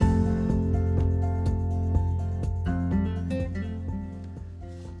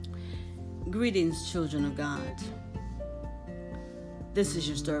Greetings, children of God. This is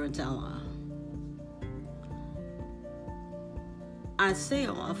your storyteller. I say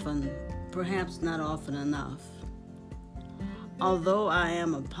often, perhaps not often enough, although I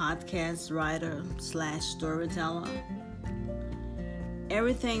am a podcast writer / storyteller,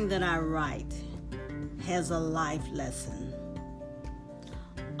 everything that I write has a life lesson.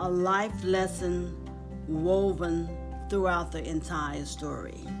 A life lesson woven throughout the entire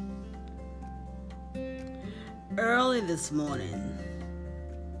story. Early this morning,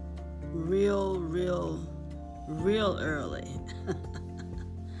 real early,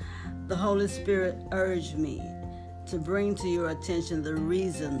 the Holy Spirit urged me to bring to your attention the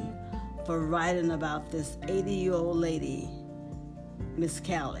reason for writing about this 80-year-old lady, Miss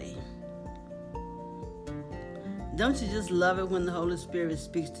Callie. Don't you just love it when the Holy Spirit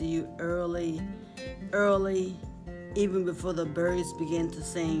speaks to you early, even before the birds begin to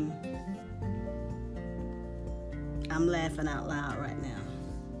sing? I'm laughing out loud right now.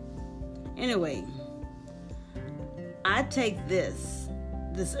 Anyway, I take this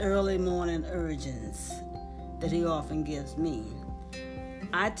early morning urgings that he often gives me,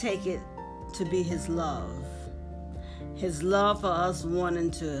 I take it to be his love for us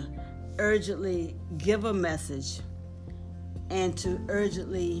wanting to urgently give a message and to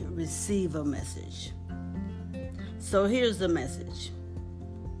urgently receive a message. So here's the message.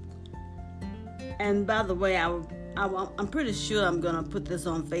 And by the way, I'm pretty sure I'm going to put this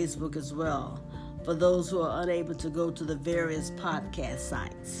on Facebook as well for those who are unable to go to the various podcast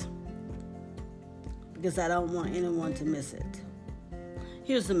sites, because I don't want anyone to miss it.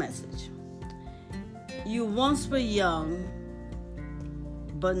 Here's the message. You once were young,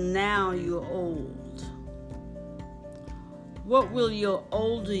 but now you're old. What will your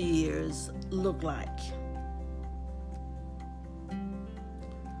older years look like?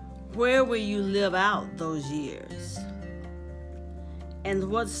 Where will you live out those years?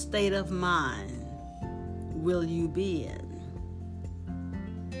 And what state of mind will you be in?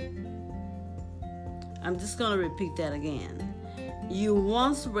 I'm just going to repeat that again. You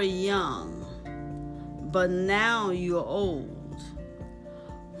once were young, but now you're old.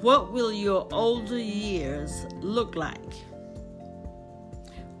 What will your older years look like?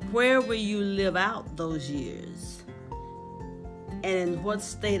 Where will you live out those years? And in what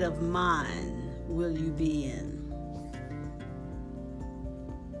state of mind will you be in?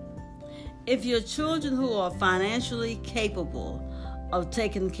 If your children who are financially capable of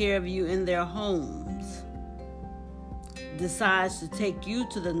taking care of you in their homes decides to take you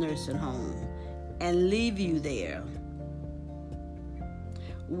to the nursing home and leave you there,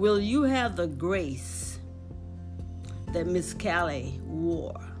 will you have the grace that Miss Callie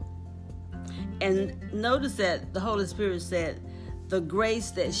wore? And notice that the Holy Spirit said, the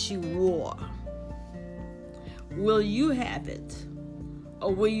grace that she wore. Will you have it?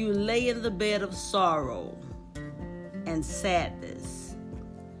 Or will you lay in the bed of sorrow and sadness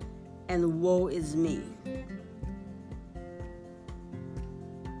and woe is me?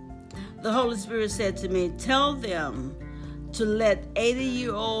 The Holy Spirit said to me, tell them to let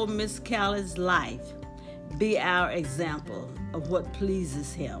 80-year-old Miss Callie's life be our example of what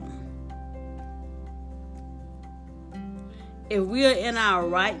pleases him. If we are in our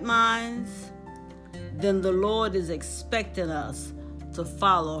right minds, then the Lord is expecting us to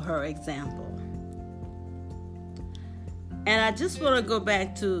follow her example. And I just want to go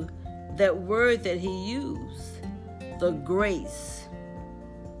back to that word that he used, the grace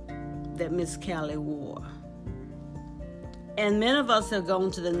that Miss Callie wore. And many of us have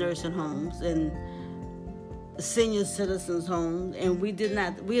gone to the nursing homes and senior citizens homes, and we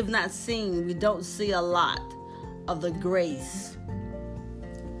don't see a lot of the grace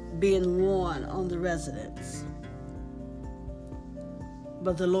being worn on the residents.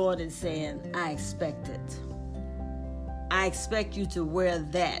 But the Lord is saying, I expect it. I expect you to wear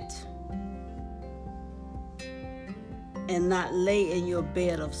that and not lay in your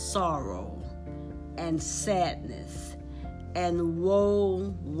bed of sorrow and sadness and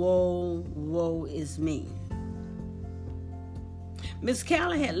woe is me. Miss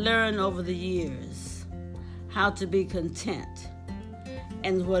Callie had learned over the years how to be content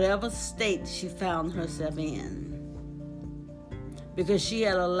in whatever state she found herself in, because she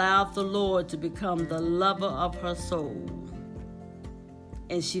had allowed the Lord to become the lover of her soul,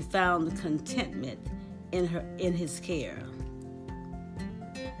 and she found contentment in his care.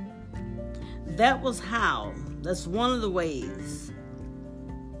 That's one of the ways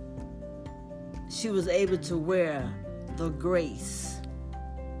she was able to wear the grace.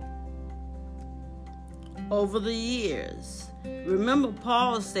 Over the years, Remember,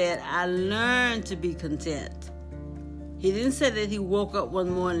 Paul said, I learned to be content. He didn't say that he woke up one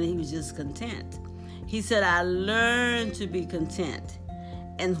morning and he was just content. He said, I learned to be content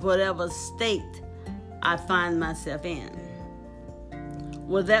in whatever state I find myself in.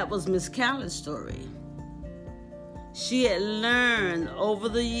 Well, that was Miss Callie's story. She had learned over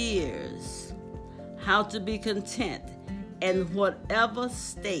the years how to be content in whatever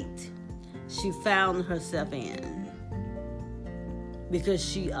state she found herself in, because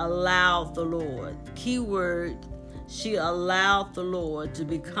she allowed the Lord, keyword, she allowed the Lord to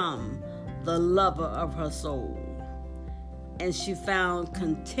become the lover of her soul, and she found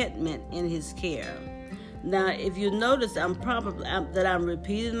contentment in his care. Now, if you notice, I'm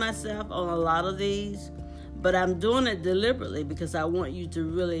repeating myself on a lot of these, but I'm doing it deliberately because I want you to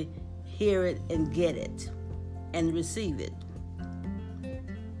really hear it and get it and receive it.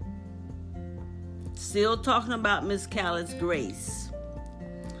 Still talking about Miss Callie's grace.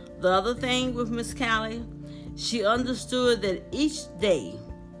 The other thing with Miss Callie, she understood that each day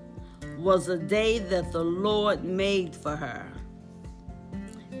was a day that the Lord made for her.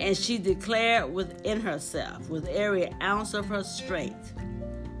 And she declared within herself, with every ounce of her strength,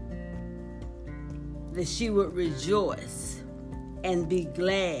 that she would rejoice and be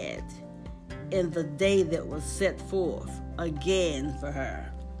glad in the day that was set forth again for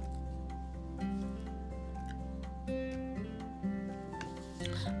her.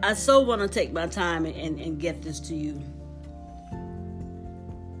 I so want to take my time and get this to you.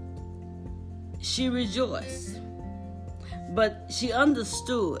 She rejoiced, but she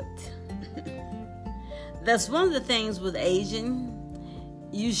understood. That's one of the things with aging.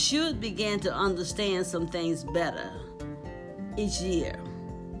 You should begin to understand some things better each year.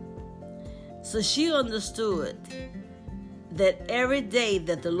 So she understood that every day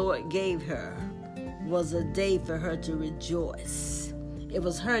that the Lord gave her was a day for her to rejoice. It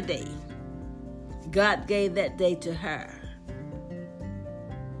was her day. God gave that day to her.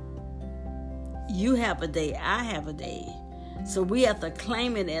 You have a day, I have a day. So we have to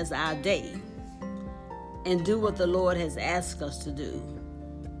claim it as our day and do what the Lord has asked us to do.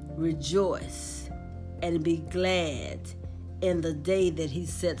 Rejoice and be glad in the day that he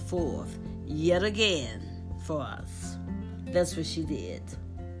set forth yet again for us. That's what she did.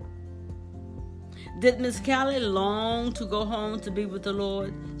 Did Miss Callie long to go home to be with the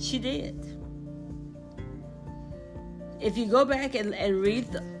Lord? She did. If you go back and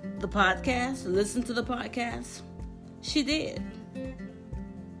read the podcast, listen to the podcast, she did.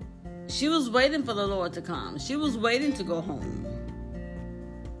 She was waiting for the Lord to come. She was waiting to go home.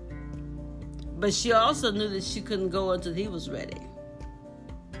 But she also knew that she couldn't go until he was ready.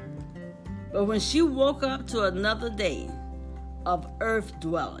 But when she woke up to another day of earth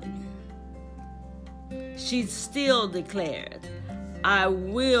dwelling, she still declared, I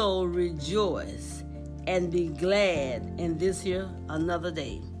will rejoice and be glad in this here another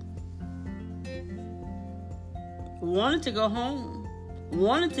day. Wanted to go home,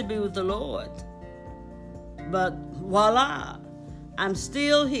 wanted to be with the Lord, but voila, I'm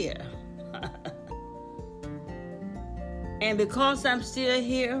still here. And because I'm still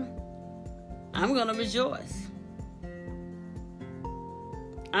here, I'm going to rejoice.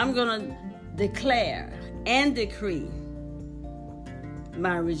 I'm going to declare and decree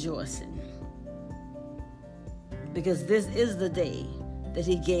my rejoicing, because this is the day that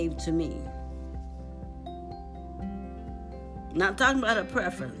he gave to me. Not talking about a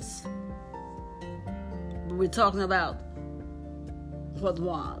preference, but we're talking about what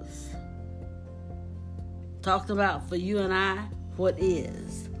was. Talking about for you and I what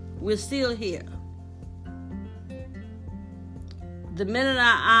is. We're still here. The minute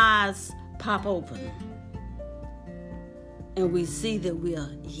our eyes pop open and we see that we are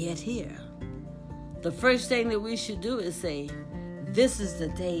yet here, the first thing that we should do is say, this is the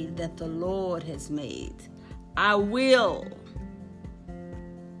day that the Lord has made. I will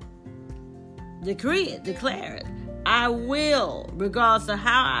decree it, declare it. I will, regardless of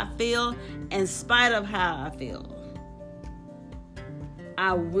how I feel, in spite of how I feel,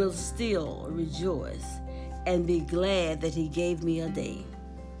 I will still rejoice and be glad that he gave me a day.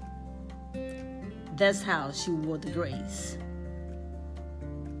 That's how she wore the grace.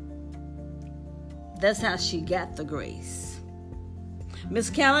 That's how she got the grace.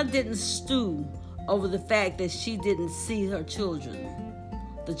 Miss Callie didn't stew over the fact that she didn't see her children,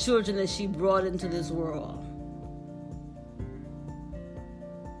 the children that she brought into this world,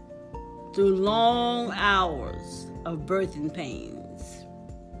 through long hours of birthing pains.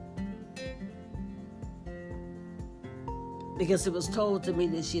 Because it was told to me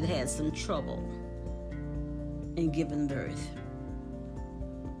that she'd had some trouble and giving birth.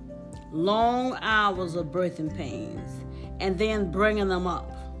 Long hours of birthing pains, and then bringing them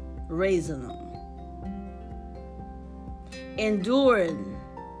up, raising them. Enduring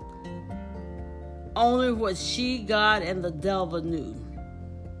only what she, God, and the devil knew.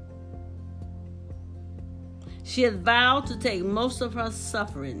 She had vowed to take most of her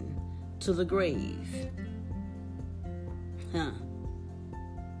suffering to the grave.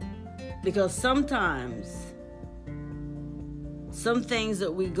 Because sometimes some things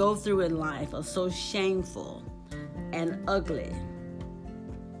that we go through in life are so shameful and ugly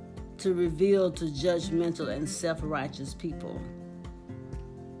to reveal to judgmental and self-righteous people.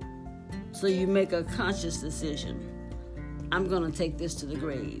 So you make a conscious decision. I'm going to take this to the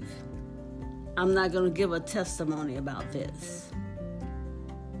grave. I'm not going to give a testimony about this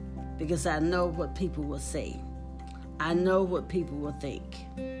because I know what people will say. I know what people will think.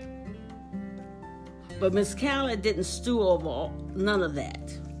 But Miss Callie didn't stew over none of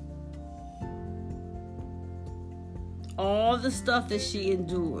that. All the stuff that she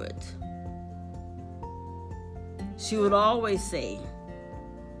endured, she would always say,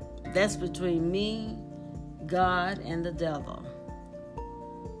 that's between me, God, and the devil.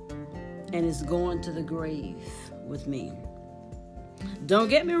 And it's going to the grave with me. Don't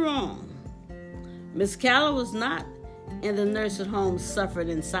get me wrong. Miss Callie was not in the nursing home suffering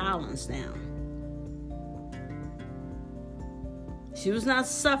in silence now. She was not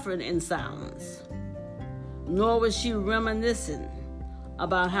suffering in silence, nor was she reminiscing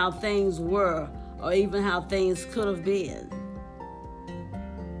about how things were or even how things could have been.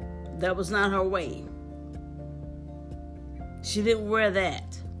 That was not her way. She didn't wear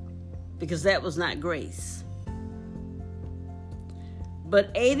that because that was not grace.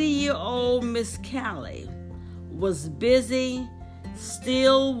 But 80-year-old Miss Callie was busy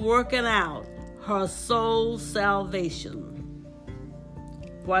still working out her soul's salvation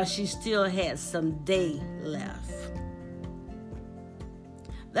while she still had some day left.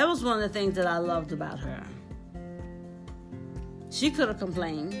 That was one of the things that I loved about her. She could have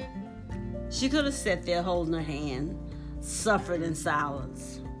complained. She could have sat there holding her hand, suffered in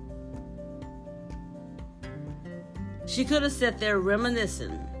silence. She could have sat there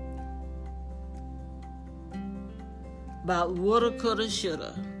reminiscing about woulda, coulda,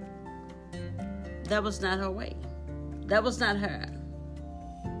 shoulda. That was not her way. That was not her.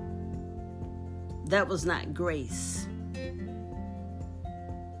 That was not grace.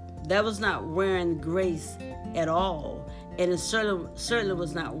 That was not wearing grace at all. And it certainly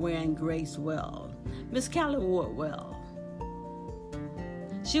was not wearing grace well. Miss Callie wore it well.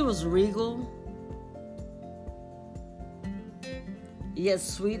 She was regal, yet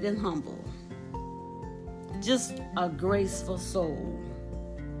sweet and humble. Just a graceful soul.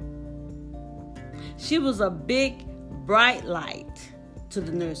 She was a big, bright light to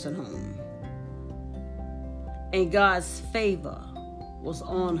the nursing home. And God's favor was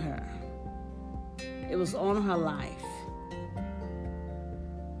on her. It was on her life.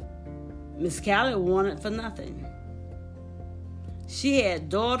 Miss Callie wanted for nothing. She had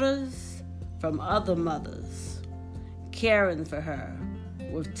daughters from other mothers caring for her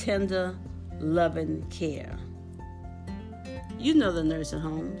with tender, loving care. You know the nursing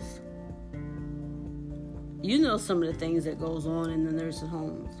homes. You know some of the things that goes on in the nursing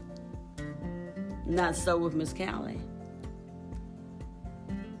homes. Not so with Miss Callie.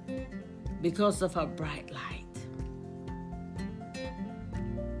 Because of her bright light.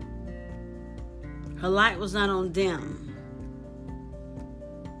 Her light was not on dim.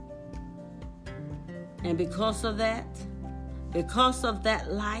 And because of that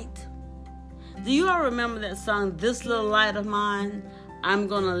light, do you all remember that song, This Little Light of Mine, I'm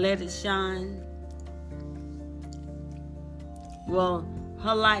Gonna Let It Shine? Well,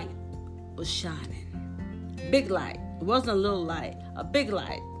 her light was shining. Big light. It wasn't a little light. A big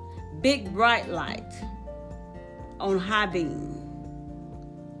light. Big bright light on high beam.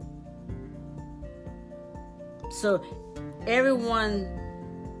 So everyone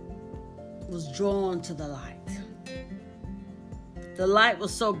was drawn to the light. The light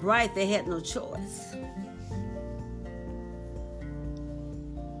was so bright they had no choice.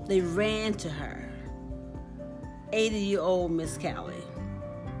 They ran to her. 80-year-old Miss Callie.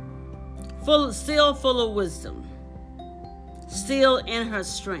 Still full of wisdom. Still in her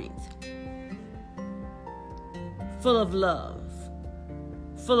strength. Full of love.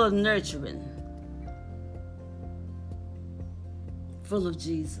 Full of nurturing. Full of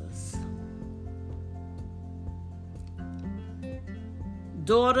Jesus.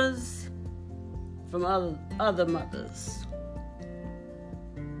 Daughters from other mothers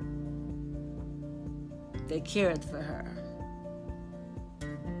They cared for her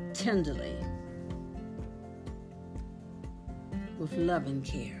tenderly, with love and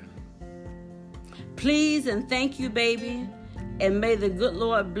care. Please and thank you, baby, and may the good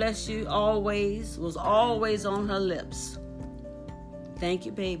Lord bless you always, was always on her lips. Thank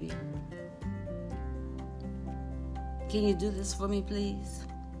you, baby. Can you do this for me, please?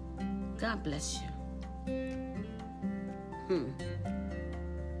 God bless you.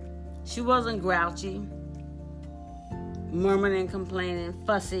 She wasn't grouchy, murmuring and complaining,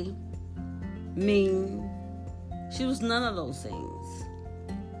 fussy, mean. She was none of those things.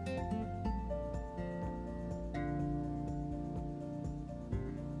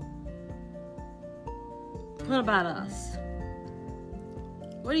 What about us?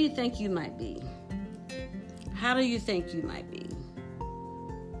 What do you think you might be? How do you think you might be?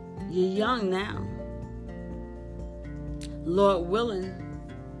 You're young now. Lord willing,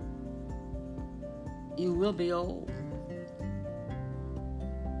 you will be old.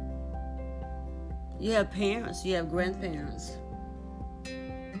 You have parents, you have grandparents.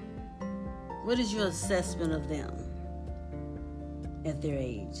 What is your assessment of them at their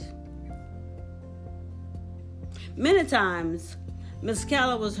age? Many times, Miss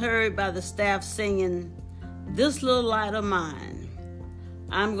Callie was heard by the staff singing, "This little light of mine,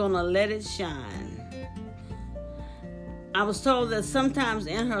 I'm gonna let it shine." I was told that sometimes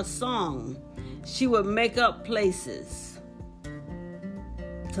in her song, she would make up places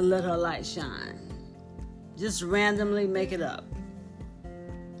to let her light shine. Just randomly make it up.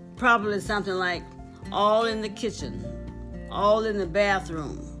 Probably something like, all in the kitchen, all in the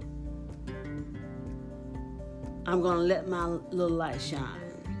bathroom. I'm going to let my little light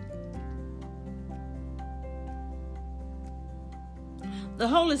shine. The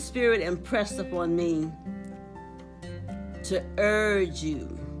Holy Spirit impressed upon me to urge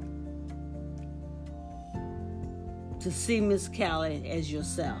you to see Miss Callie as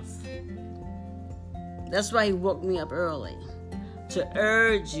yourself. That's why he woke me up early, to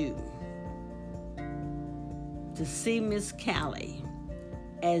urge you to see Miss Callie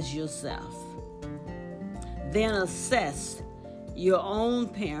as yourself. Then assess your own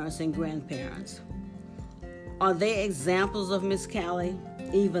parents and grandparents. Are they examples of Miss Callie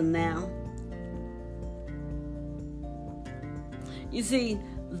even now? You see,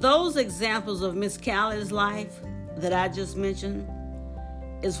 those examples of Miss Callie's life that I just mentioned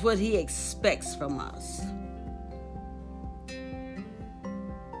is what he expects from us.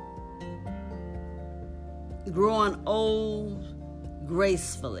 Growing old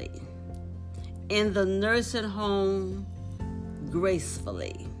gracefully. In the nursing home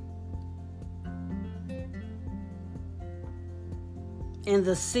gracefully. In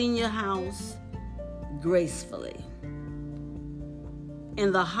the senior house gracefully.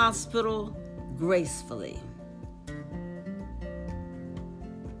 In the hospital gracefully.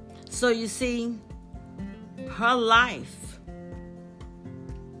 So you see, her life,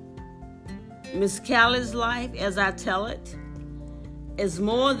 Miss Callie's life, as I tell it, is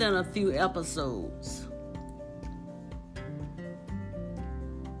more than a few episodes.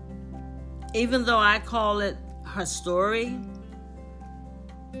 Even though I call it her story,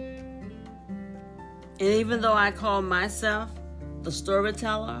 and even though I call myself the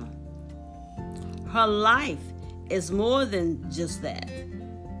storyteller, her life is more than just that.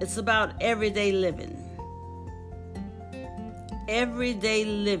 It's about everyday living. Everyday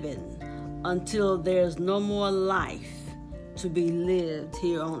living until there's no more life to be lived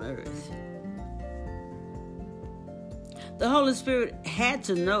here on earth. The Holy Spirit had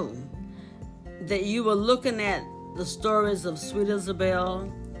to know that you were looking at the stories of Sweet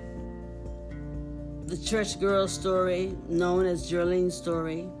Isabel, the church girl story known as Jerlene's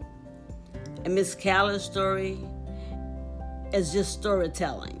story, and Miss Callie's story as just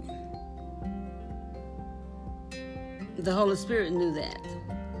storytelling. The Holy Spirit knew that.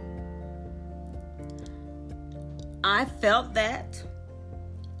 I felt that.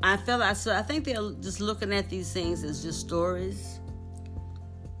 I think they're just looking at these things as just stories.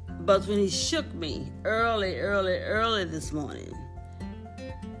 But when he shook me early this morning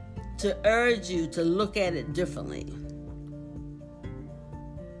to urge you to look at it differently,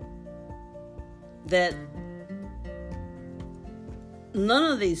 that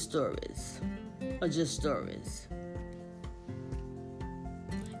none of these stories are just stories.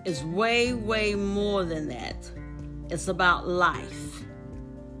 It's way, way more than that. It's about life.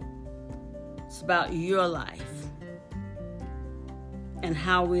 It's about your life and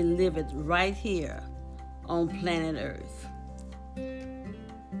how we live it right here on planet Earth.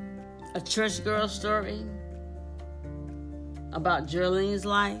 A church girl story about Jerlene's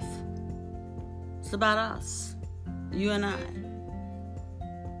life It's about us, you and I.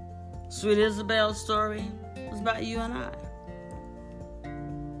 Sweet Isabel's story was about you and I.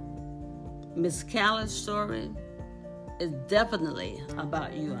 Miss Callie's story is definitely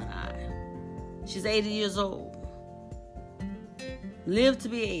about you and I. She's 80 years old. Lived to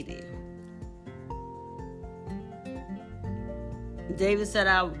be 80. David said,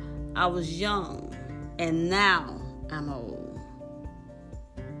 I was young, and now I'm old.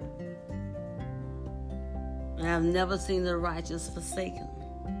 And I've never seen the righteous forsaken,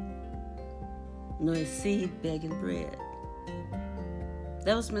 nor his seed begging bread.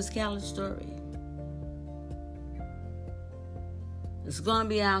 That was Miss Callie's story. It's going to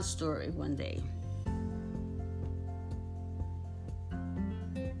be our story one day.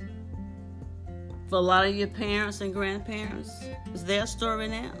 For a lot of your parents and grandparents, it's their story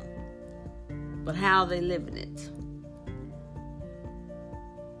now. But how are they living it?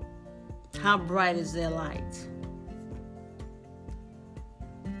 How bright is their light?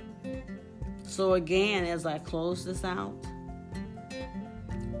 So again, as I close this out,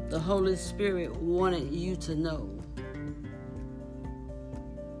 the Holy Spirit wanted you to know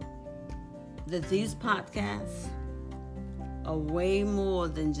that these podcasts are way more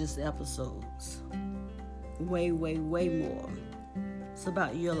than just episodes. Way, way, way more. It's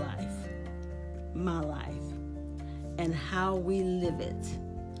about your life, my life, and how we live it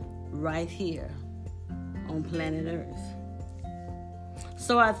right here on planet Earth.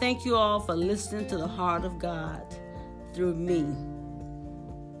 So I thank you all for listening to the heart of God through me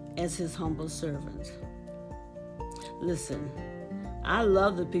as his humble servant. Listen, I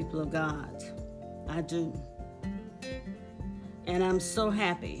love the people of God. I do. And I'm so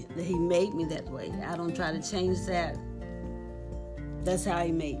happy that he made me that way. I don't try to change that. That's how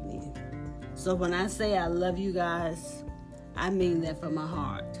he made me. So when I say I love you guys, I mean that from my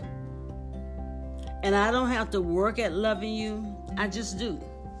heart. And I don't have to work at loving you. I just do.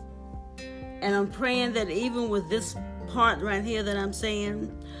 And I'm praying that even with this part right here that I'm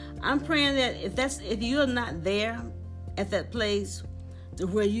saying, I'm praying that if you're not there at that place to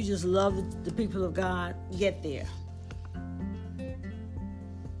where you just love the people of God, get there.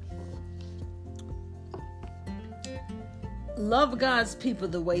 Love God's people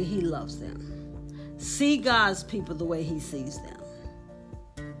the way he loves them. See God's people the way he sees them.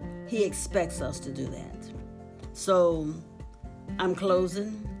 He expects us to do that. So I'm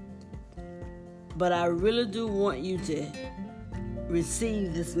closing, but I really do want you to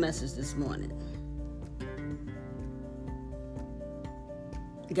receive this message this morning.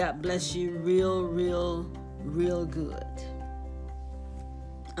 God bless you real, real, real good.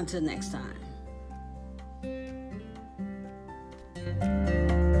 Until next time.